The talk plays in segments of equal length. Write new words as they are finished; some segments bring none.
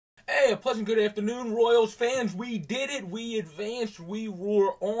a pleasant good afternoon, Royals fans. We did it. We advanced. We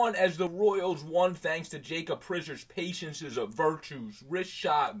roar on as the Royals won thanks to Jacob Prizer's patience is a virtue's wrist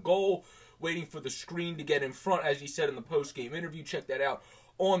shot goal. Waiting for the screen to get in front, as he said in the post-game interview. Check that out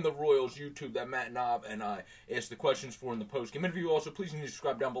on the Royals YouTube that Matt Knob and I asked the questions for in the post-game interview. Also, please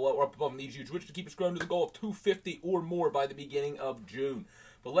subscribe down below or up above on these YouTube to keep us growing to the goal of 250 or more by the beginning of June.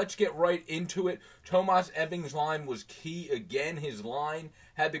 But let's get right into it. Tomas Ebbing's line was key again. His line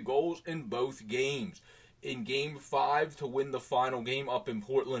had the goals in both games. In Game 5 to win the final game up in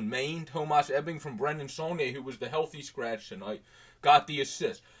Portland, Maine, Tomas Ebbing from Brendan Saulnier, who was the healthy scratch tonight, got the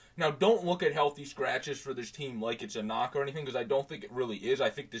assist. Now, don't look at healthy scratches for this team like it's a knock or anything, because I don't think it really is. I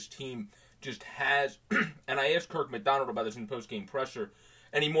think this team just has, and I asked Kirk McDonald about this in post-game presser,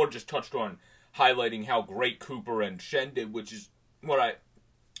 and he more just touched on highlighting how great Cooper and Shen did, which is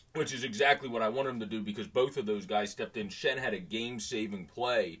exactly what I wanted him to do, because both of those guys stepped in. Shen had a game-saving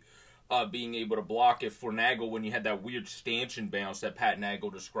play, being able to block it for Nagel when you had that weird stanchion bounce that Pat Nagel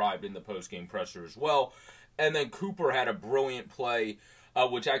described in the post-game presser as well. And then Cooper had a brilliant play,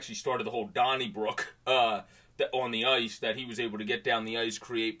 which actually started the whole Donnybrook on the ice, that he was able to get down the ice,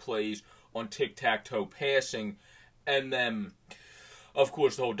 create plays on tic-tac-toe passing. And then, of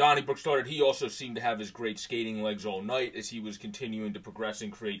course, the whole Donnybrook started. He also seemed to have his great skating legs all night as he was continuing to progress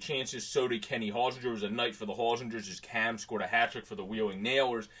and create chances. So did Kenny Hosinger. It was a night for the Hosingers as Cam scored a hat-trick for the Wheeling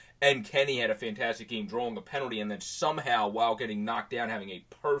Nailers. And Kenny had a fantastic game drawing a penalty, and then somehow, while getting knocked down, having a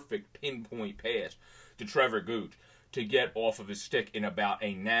perfect pinpoint pass to Trevor Gooch to get off of his stick in about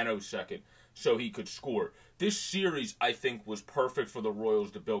a nanosecond so he could score. This series, I think, was perfect for the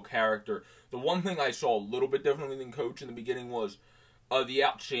Royals to build character. The one thing I saw a little bit differently than Coach in the beginning was the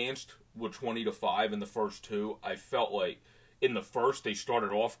outchanced were 20-5 in the first two. I felt like in the first they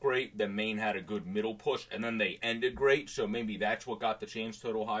started off great, then Maine had a good middle push, and then they ended great, so maybe that's what got the chance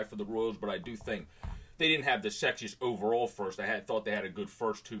total high for the Royals, but I do think they didn't have the sexiest overall first. I thought they had a good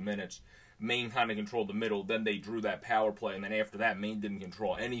first 2 minutes. Maine kind of controlled the middle, then they drew that power play, and then after that, Maine didn't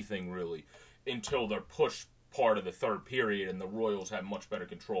control anything really until their push part of the third period, and the Royals had much better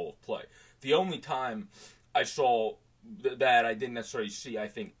control of play. The only time I saw that I didn't necessarily see, I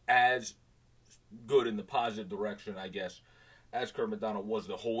think, as good in the positive direction, I guess, as Kirk McDonald was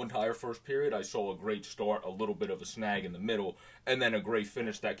the whole entire first period. I saw a great start, a little bit of a snag in the middle, and then a great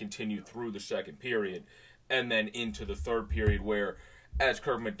finish that continued through the second period, and then into the third period where, as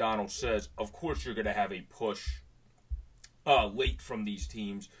Kirk McDonald says, of course you're going to have a push late from these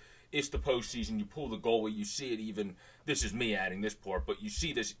teams. It's the postseason. You pull the goalie. You see it even, this is me adding this part, but you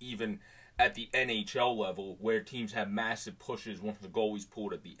see this even at the NHL level where teams have massive pushes once the goalie's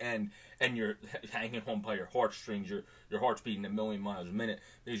pulled at the end and you're hanging on by your heartstrings. Your heart's beating a million miles a minute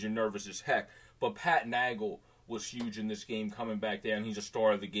because you're nervous as heck. But Pat Nagel was huge in this game coming back down. He's a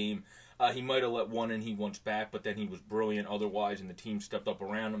star of the game. He might have let one in he once back, but then he was brilliant otherwise, and the team stepped up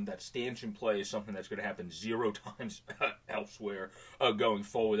around him. That stanchion play is something that's going to happen 0 times elsewhere going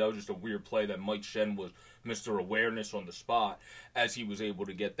forward. That was just a weird play that Mike Shen was Mr. Awareness on the spot as he was able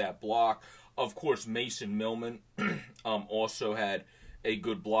to get that block. Of course, Mason Millman also had a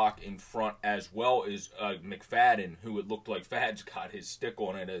good block in front, as well as McFadden, who it looked like Fad's got his stick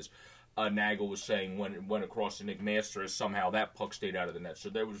on it, as Nagel was saying when it went across to Nick Masters, somehow that puck stayed out of the net. So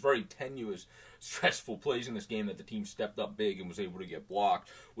there was very tenuous, stressful plays in this game that the team stepped up big and was able to get blocked,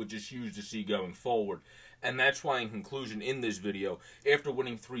 which is huge to see going forward. And that's why, in conclusion, in this video, after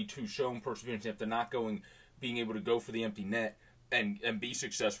winning 3-2, showing perseverance, after not being able to go for the empty net and be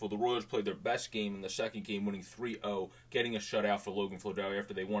successful, the Royals played their best game in the second game, winning 3-0, getting a shutout for Logan Flodell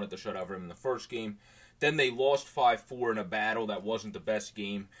after they wanted the shutout for him in the first game. Then they lost 5-4 in a battle that wasn't the best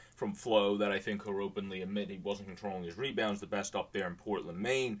game from Flo, that I think he'll openly admit he wasn't controlling his rebounds the best up there in Portland,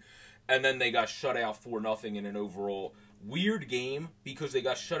 Maine. And then they got shut out 4-0 in an overall weird game because they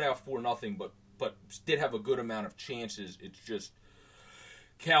got shut out 4-0, but did have a good amount of chances. It's just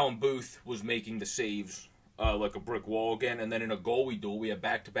Callum Booth was making the saves like a brick wall again. And then in a goalie duel, we had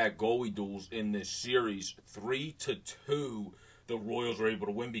back-to-back goalie duels in this series, 3-2. The Royals were able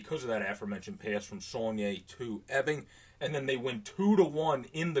to win because of that aforementioned pass from Saulnier to Ebbing. And then they win 2-1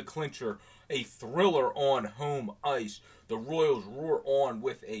 in the clincher, a thriller on home ice. The Royals roar on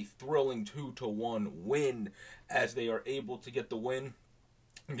with a thrilling 2-1 win as they are able to get the win.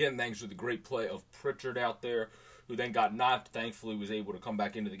 Again, thanks to the great play of Pritchard out there, who then got knocked. Thankfully, was able to come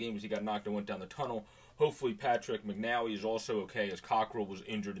back into the game as he got knocked and went down the tunnel. Hopefully, Patrick McNally is also okay, as Cockrell was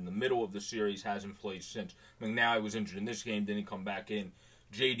injured in the middle of the series, hasn't played since. McNally was injured in this game, didn't come back in.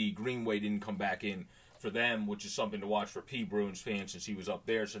 J.D. Greenway didn't come back in for them, which is something to watch for P. Bruins fans since he was up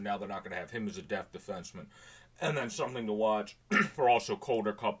there, so now they're not going to have him as a depth defenseman. And then something to watch for also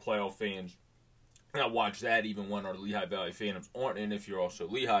Calder Cup playoff fans. Now watch that even when our Lehigh Valley fans aren't in, if you're also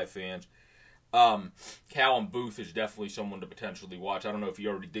Lehigh fans. Callum Booth is definitely someone to potentially watch. I don't know if he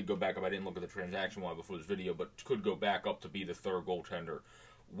already did go back up. I didn't look at the transaction wire before this video, but could go back up to be the third goaltender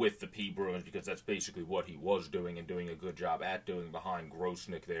with the P Bruins, because that's basically what he was doing and doing a good job at doing behind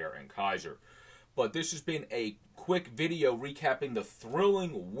Grosnick there and Kaiser. But this has been a quick video recapping the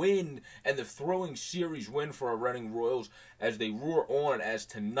thrilling win and the thrilling series win for our Reading Royals as they roar on, as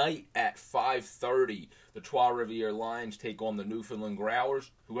tonight at 5:30, the Trois-Rivières Lions take on the Newfoundland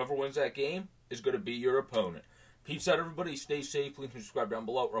Growlers. Whoever wins that game is going to be your opponent. Peace out, everybody. Stay safe. Please subscribe down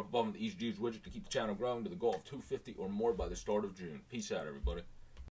below or up above on the East Juice widget to keep the channel growing to the goal of 250 or more by the start of June. Peace out, everybody.